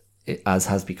 as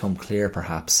has become clear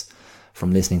perhaps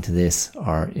from listening to this,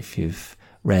 or if you've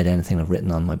read anything I've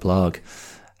written on my blog,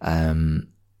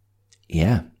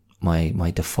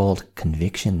 my default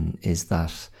conviction is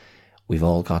that we've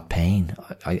all got pain.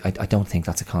 I don't think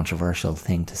that's a controversial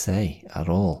thing to say at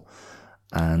all.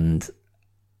 And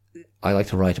I like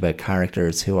to write about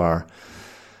characters who are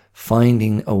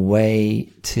finding a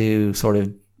way to sort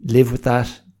of live with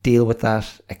that, deal with that,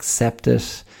 accept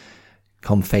it,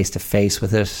 come face to face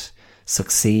with it,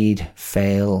 succeed,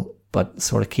 fail, but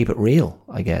sort of keep it real,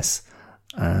 I guess.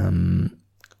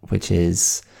 Which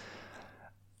is,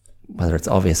 whether it's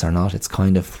obvious or not, it's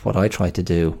kind of what I try to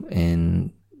do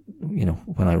in,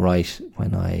 when I write,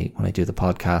 when I do the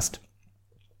podcast.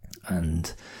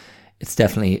 And it's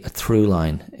definitely a through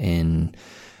line in,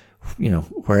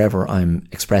 wherever I'm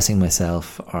expressing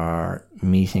myself or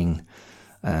meeting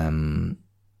the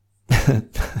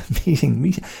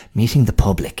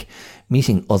public,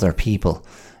 meeting other people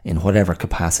in whatever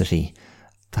capacity.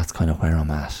 That's kind of where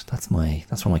I'm at. That's where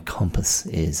my compass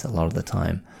is a lot of the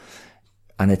time.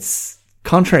 And it's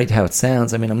contrary to how it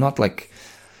sounds. I mean, I'm not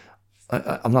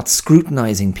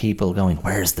scrutinizing people going,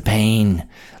 where's the pain?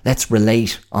 Let's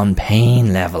relate on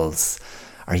pain levels.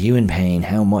 Are you in pain?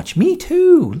 How much? Me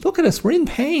too. Look at us. We're in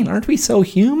pain. Aren't we so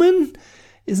human?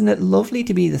 Isn't it lovely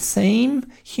to be the same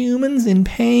humans in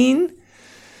pain?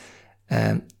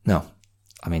 No,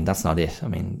 I mean, that's not it. I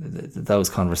mean, those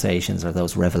conversations or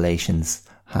those revelations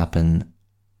happen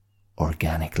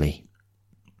organically.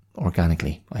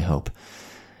 Organically, I hope.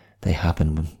 They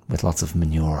happen with lots of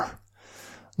manure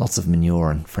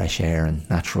and fresh air and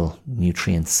natural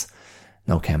nutrients.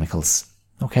 No chemicals.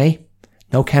 Okay?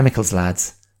 No chemicals,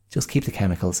 lads. Just keep the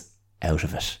chemicals out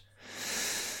of it.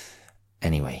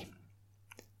 Anyway,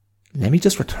 let me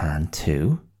just return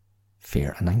to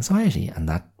fear and anxiety and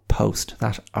that post,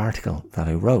 that article that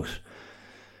I wrote.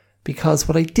 Because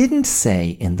what I didn't say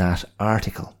in that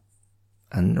article,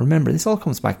 and remember, this all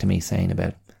comes back to me saying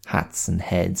about hats and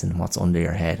heads and what's under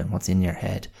your head and what's in your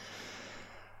head.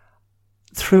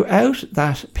 Throughout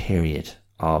that period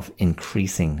of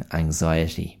increasing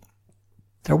anxiety,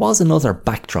 there was another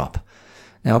backdrop.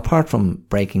 Now, apart from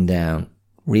breaking down,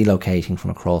 relocating from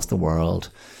across the world,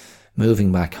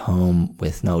 moving back home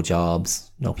with no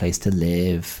jobs, no place to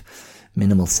live,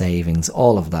 minimal savings,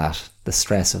 all of that, the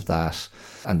stress of that,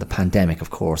 and the pandemic, of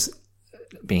course,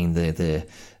 being the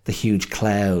huge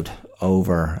cloud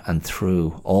over and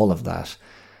through all of that.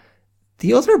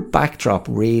 The other backdrop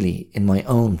really in my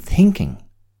own thinking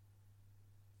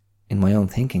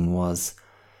was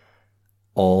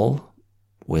all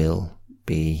will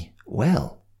be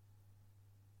well.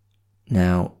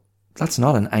 Now, that's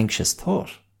not an anxious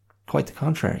thought. Quite the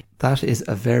contrary. That is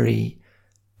a very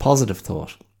positive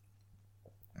thought.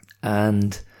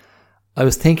 And I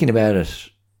was thinking about it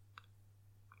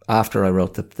after I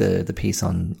wrote the piece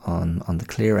on the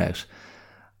clear out.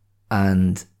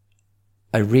 And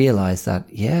I realized that,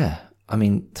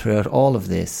 throughout all of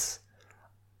this,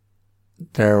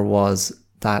 there was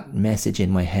that message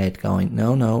in my head going,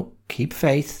 no, keep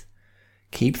faith,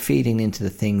 keep feeding into the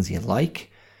things you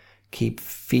like, keep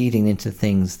feeding into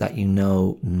things that you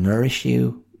know nourish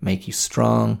you, make you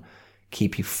strong,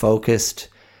 keep you focused,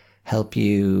 help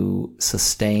you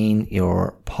sustain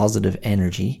your positive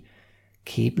energy.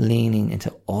 Keep leaning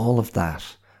into all of that,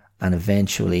 and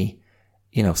eventually,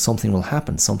 something will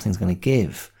happen, something's going to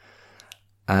give.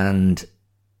 And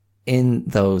in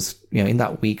those, in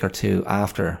that week or two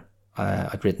after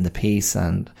I'd written the piece,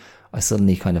 and I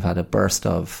suddenly kind of had a burst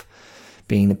of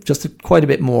being just quite a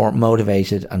bit more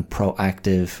motivated and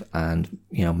proactive, and,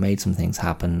 made some things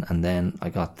happen. And then I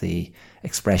got the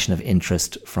expression of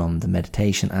interest from the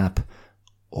meditation app,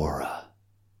 Aura.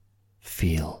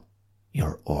 Feel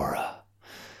your aura.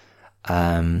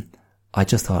 I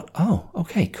just thought, oh,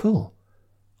 okay, cool.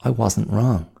 I wasn't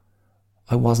wrong.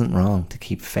 I wasn't wrong to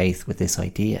keep faith with this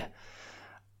idea.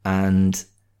 And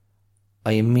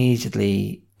I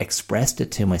immediately expressed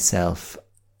it to myself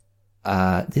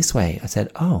this way. I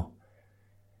said, oh,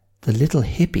 the little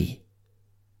hippie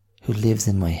who lives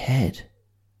in my head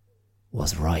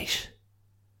was right.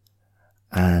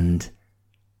 And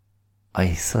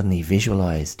I suddenly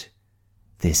visualized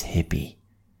this hippie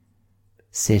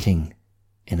sitting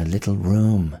in a little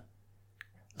room,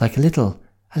 like a little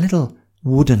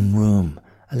wooden room,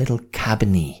 a little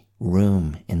cabiny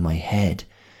room in my head,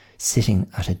 sitting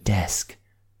at a desk,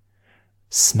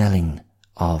 smelling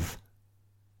of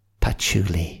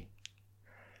patchouli,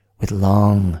 with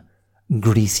long,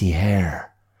 greasy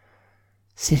hair,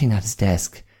 sitting at his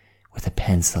desk with a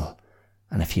pencil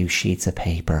and a few sheets of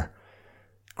paper,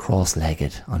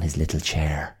 cross-legged on his little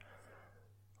chair,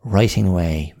 writing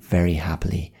away very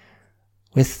happily,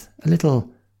 with a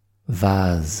little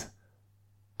vase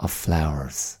of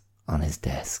flowers on his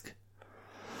desk.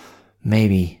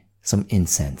 Maybe some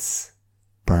incense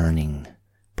burning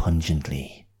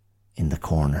pungently in the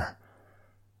corner.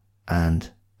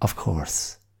 And, of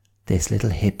course, this little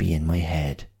hippie in my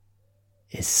head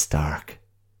is stark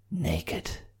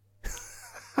naked.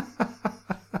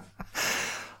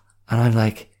 And I'm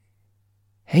like,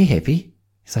 hey hippie.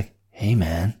 He's like, hey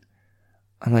man.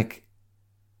 I'm like,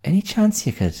 any chance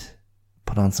you could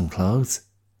put on some clothes?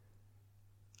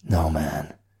 No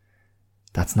man,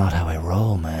 that's not how I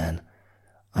roll, man.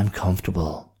 I'm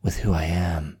comfortable with who I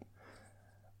am.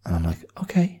 And I'm like,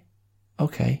 okay.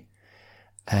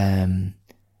 Do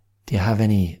you have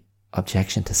any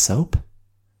objection to soap?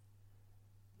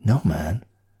 No man,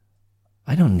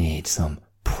 I don't need some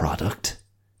product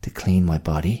to clean my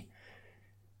body.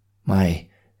 My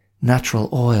natural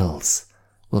oils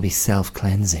will be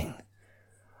self-cleansing.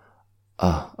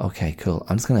 Oh, okay, cool.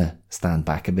 I'm just gonna stand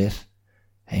back a bit.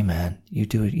 Hey man, you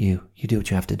do it you. You do what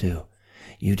you have to do.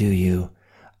 You do you,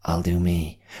 I'll do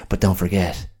me. But don't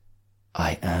forget,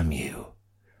 I am you.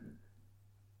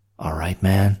 Alright,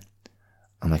 man?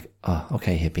 I'm like, oh,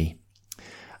 okay, hippie.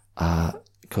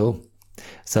 Cool.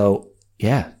 So,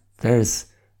 yeah, there's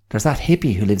that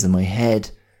hippie who lives in my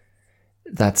head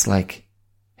that's like,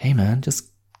 hey man,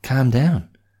 just calm down.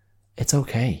 It's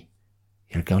okay.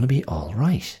 You're gonna be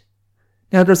alright.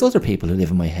 Now, there's other people who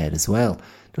live in my head as well.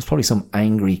 There's probably some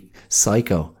angry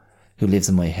psycho who lives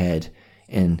in my head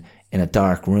in a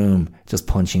dark room, just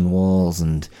punching walls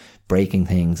and breaking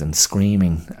things and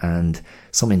screaming, and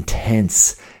some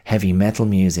intense heavy metal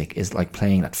music is like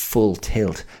playing at full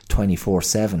tilt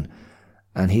 24/7.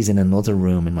 And he's in another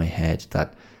room in my head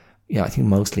that, I think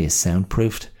mostly is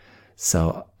soundproofed,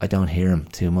 so I don't hear him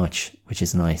too much, which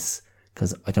is nice,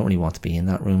 because I don't really want to be in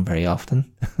that room very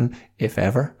often, if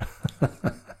ever.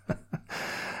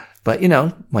 But,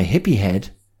 my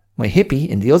hippie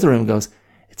in the other room goes,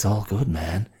 it's all good,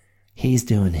 man. He's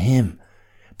doing him.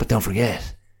 But don't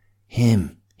forget,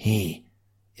 he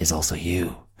is also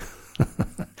you.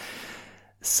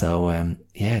 So,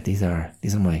 these are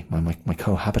my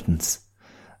cohabitants,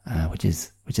 which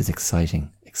is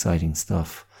exciting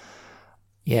stuff.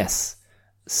 Yes.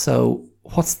 So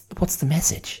what's the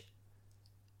message?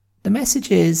 The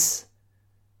message is,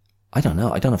 I don't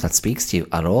know if that speaks to you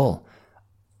at all.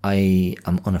 I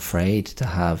am unafraid to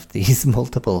have these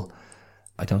multiple,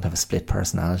 I don't have a split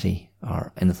personality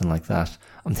or anything like that.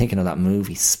 I'm thinking of that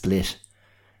movie Split.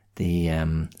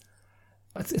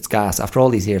 It's gas. After all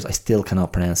these years, I still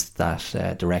cannot pronounce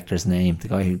that director's name. The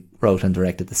guy who wrote and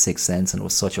directed The Sixth Sense, and it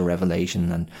was such a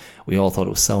revelation, and we all thought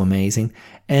it was so amazing.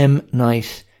 M.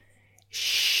 Night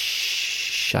Shyamalan.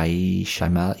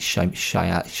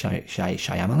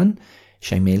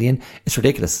 Shamelian. It's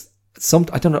ridiculous.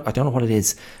 I don't know what it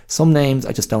is. Some names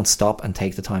I just don't stop and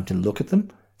take the time to look at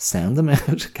them, sound them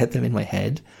out, get them in my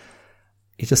head.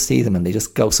 You just see them and they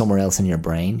just go somewhere else in your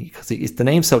brain because the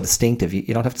name's so distinctive.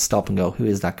 You don't have to stop and go, who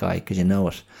is that guy? Because you know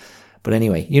it. But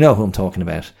anyway, you know who I'm talking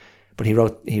about. But he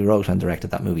wrote and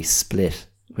directed that movie Split,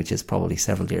 which is probably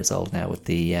several years old now, with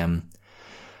the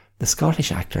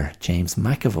Scottish actor James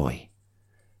McAvoy,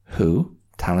 who,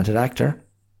 talented actor,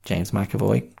 James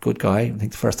McAvoy, good guy. I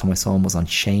think the first time I saw him was on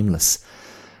Shameless,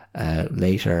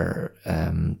 later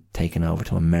taken over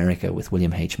to America with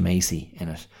William H. Macy in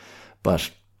it. But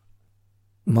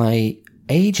my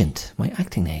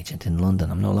acting agent in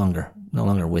London, I'm no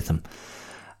longer with him.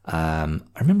 I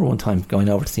remember one time going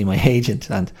over to see my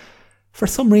agent, and for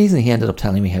some reason he ended up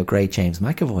telling me how great James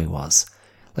McAvoy was.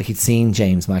 Like, he'd seen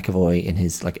James McAvoy in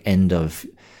his like end of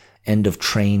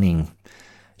training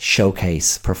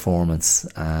showcase performance,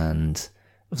 and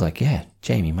was like, yeah,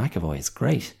 Jamie McAvoy is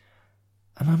great.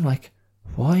 And I'm like,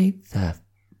 why the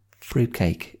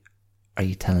fruitcake are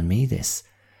you telling me this?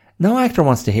 No actor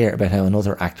wants to hear about how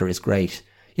another actor is great.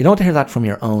 You don't want to hear that from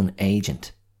your own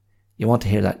agent. You want to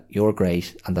hear that you're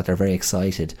great and that they're very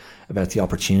excited about the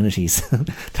opportunities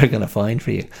they're going to find for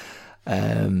you.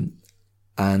 And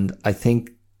I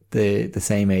think the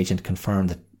same agent confirmed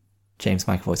that James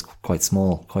McAvoy's quite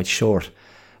small, quite short.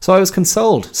 So I was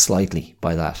consoled slightly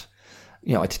by that.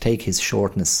 You know, to take his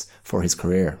shortness for his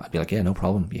career, I'd be like, yeah, no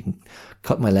problem. You can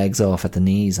cut my legs off at the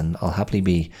knees and I'll happily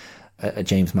be a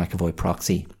James McAvoy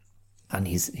proxy. And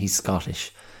he's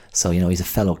Scottish. So, you know, he's a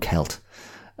fellow Celt.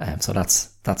 So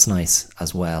that's nice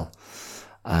as well.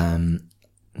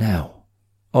 Now,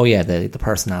 oh yeah, the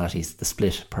personalities, the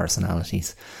split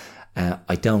personalities.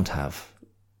 I don't have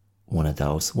one of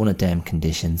those, one of them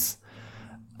conditions.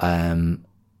 I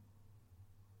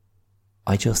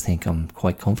just think I'm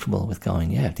quite comfortable with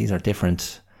going, yeah, these are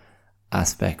different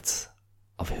aspects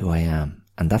of who I am.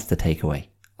 And that's the takeaway.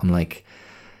 I'm like,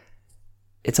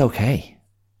 it's okay.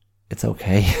 It's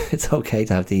okay. It's okay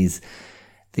to have these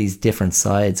different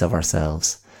sides of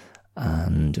ourselves,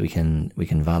 and we can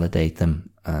validate them.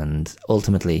 And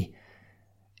ultimately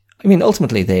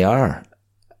they are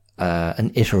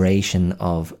an iteration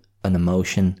of an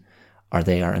emotion, or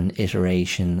they are an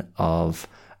iteration of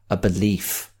a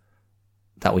belief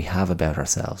that we have about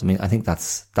ourselves. I mean, I think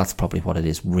that's probably what it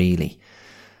is, really.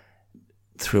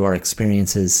 Through our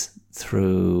experiences,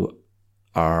 through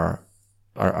our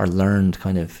learned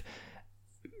kind of,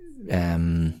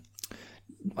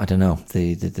 I don't know,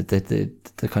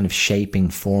 the kind of shaping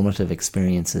formative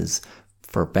experiences,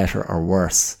 for better or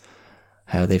worse,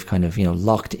 how they've kind of, you know,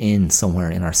 locked in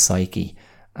somewhere in our psyche,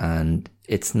 and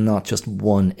it's not just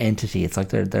one entity. It's like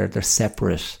they're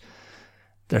separate.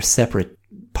 They're separate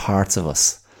parts of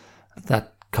us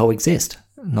that coexist,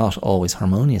 not always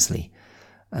harmoniously,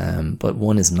 but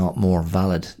one is not more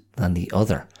valid than the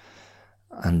other.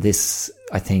 And this,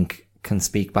 I think, can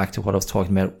speak back to what I was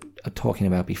talking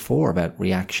about before, about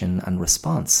reaction and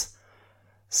response.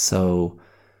 So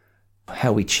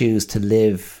how we choose to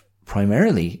live,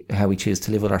 primarily how we choose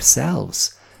to live with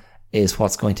ourselves, is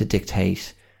what's going to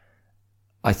dictate,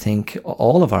 I think,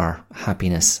 all of our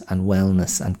happiness and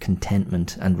wellness and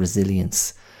contentment and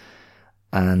resilience.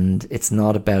 And it's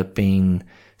not about being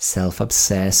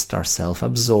self-obsessed or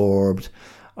self-absorbed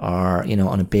or, you know,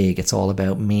 on a big, it's all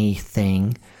about me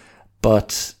thing.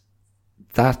 But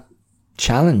that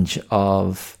challenge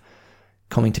of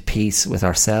coming to peace with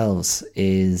ourselves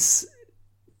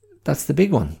that's the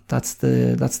big one. That's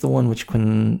the one which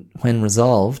when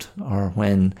resolved, or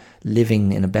when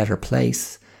living in a better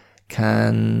place,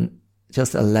 can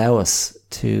just allow us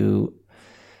to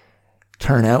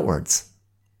turn outwards.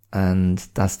 And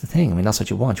that's the thing. I mean, that's what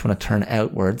you want. You want to turn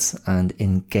outwards and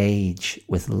engage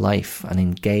with life, and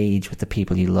engage with the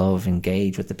people you love,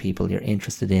 engage with the people you're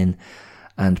interested in,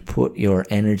 and put your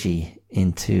energy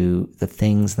into the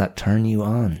things that turn you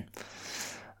on.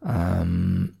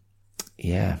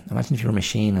 Yeah, imagine if you're a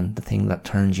machine and the thing that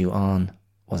turned you on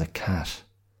was a cat.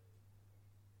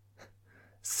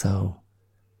 So,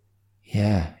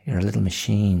 yeah, you're a little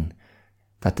machine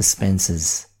that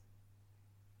dispenses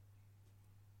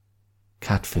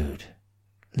cat food,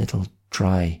 little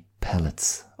dry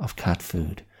pellets of cat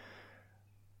food,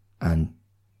 and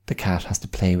the cat has to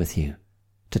play with you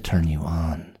to turn you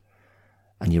on,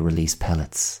 and you release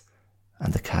pellets,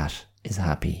 and the cat is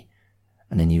happy,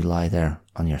 and then you lie there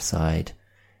on your side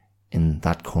in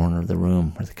that corner of the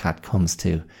room where the cat comes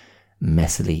to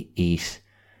messily eat,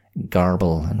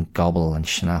 garble and gobble and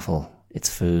schnaffle its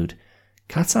food.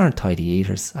 Cats aren't tidy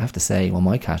eaters, I have to say. Well,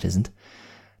 my cat isn't.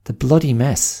 The bloody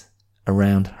mess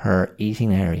around her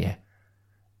eating area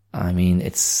I mean,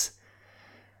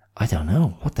 I don't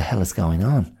know what the hell is going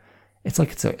on. It's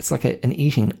like an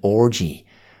eating orgy.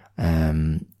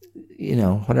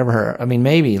 Whatever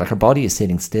maybe like her body is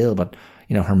sitting still, but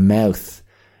her mouth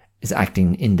is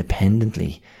acting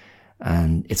independently,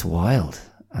 and it's wild,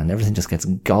 and everything just gets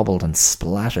gobbled and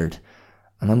splattered.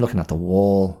 And I'm looking at the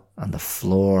wall and the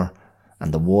floor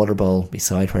and the water bowl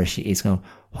beside where she eats, going,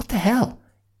 what the hell?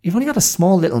 You've only got a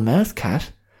small little mouth,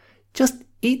 cat. Just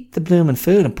eat the blooming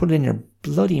food and put it in your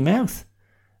bloody mouth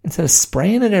instead of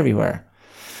spraying it everywhere.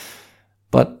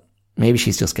 But maybe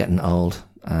she's just getting old,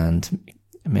 and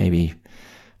maybe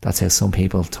that's how some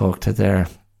people talk to their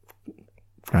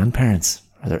grandparents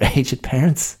or their aged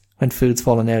parents when food's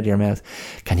falling out of your mouth.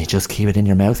 Can you just keep it in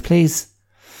your mouth, please?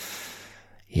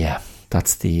 Yeah,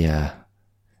 that's the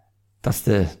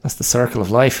circle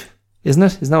of life, isn't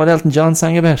it? Isn't that what Elton John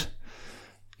sang about?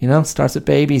 Starts with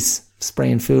babies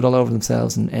spraying food all over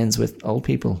themselves and ends with old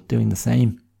people doing the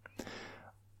same.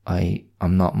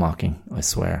 I'm not mocking, I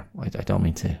swear. I don't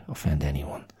mean to offend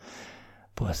anyone.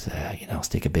 But,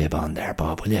 stick a bib on there,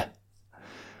 Bob, will you?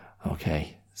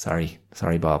 Okay. Sorry,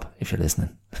 Bob, if you're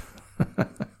listening.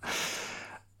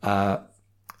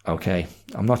 Okay.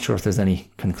 I'm not sure if there's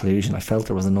any conclusion. I felt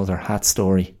there was another hat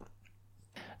story.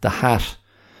 The hat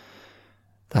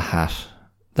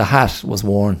was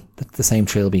worn. The same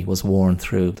trilby was worn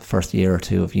through the first year or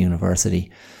two of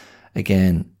university.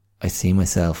 Again, I see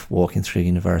myself walking through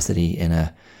university in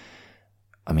a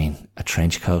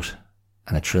trench coat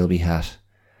and a trilby hat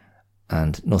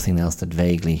and nothing else that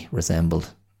vaguely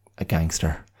resembled a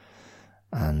gangster,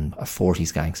 and a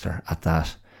 40s gangster at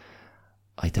that.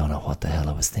 I don't know what the hell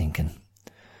I was thinking,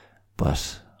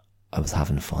 but I was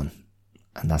having fun,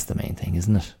 and that's the main thing,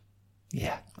 isn't it?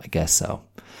 Yeah, I guess so.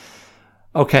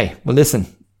 Okay, well listen,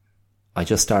 I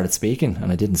just started speaking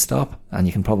and I didn't stop, and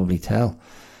you can probably tell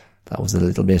that was a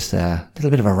little bit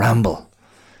of a ramble,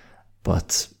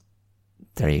 but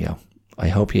there you go. I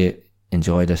hope you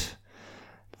enjoyed it.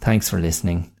 Thanks for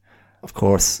listening. Of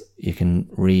course, you can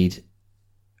read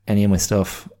any of my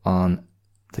stuff on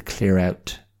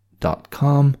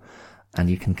theclearout.com, and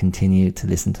you can continue to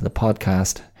listen to the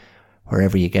podcast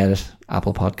wherever you get it.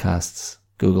 Apple Podcasts,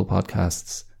 Google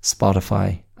Podcasts,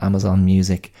 Spotify, Amazon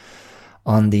Music,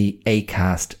 on the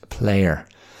Acast player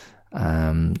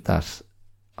that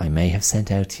I may have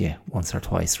sent out to you once or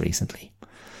twice recently.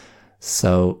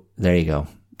 So there you go.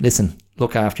 Listen,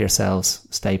 look after yourselves,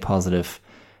 stay positive.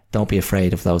 Don't be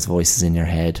afraid of those voices in your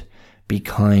head. Be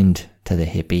kind to the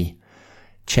hippie.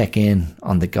 Check in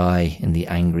on the guy in the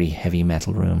angry heavy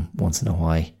metal room once in a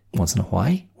while. Once in a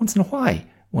why? Once in a why?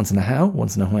 Once in a how?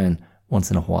 Once in a when?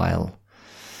 Once in a while.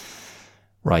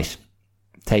 Right.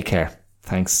 Take care.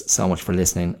 Thanks so much for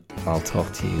listening. I'll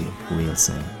talk to you real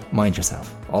soon. Mind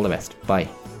yourself. All the best. Bye.